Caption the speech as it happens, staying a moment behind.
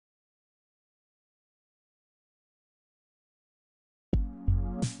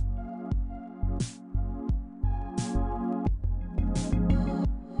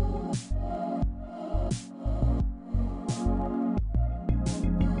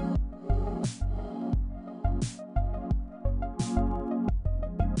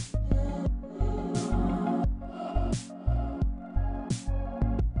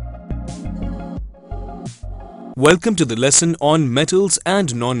Welcome to the lesson on metals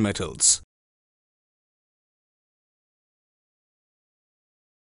and non-metals.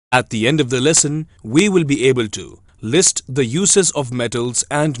 At the end of the lesson, we will be able to list the uses of metals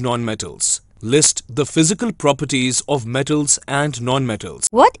and non-metals, list the physical properties of metals and non-metals.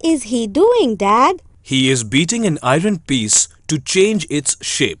 What is he doing, Dad? He is beating an iron piece to change its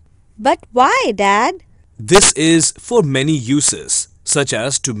shape. But why, Dad? This is for many uses, such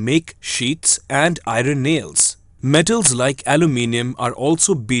as to make sheets and iron nails. Metals like aluminium are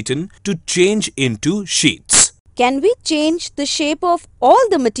also beaten to change into sheets. Can we change the shape of all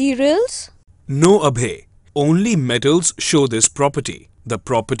the materials? No, Abhay. Only metals show this property. The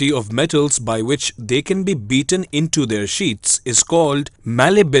property of metals by which they can be beaten into their sheets is called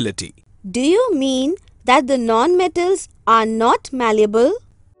malleability. Do you mean that the non-metals are not malleable?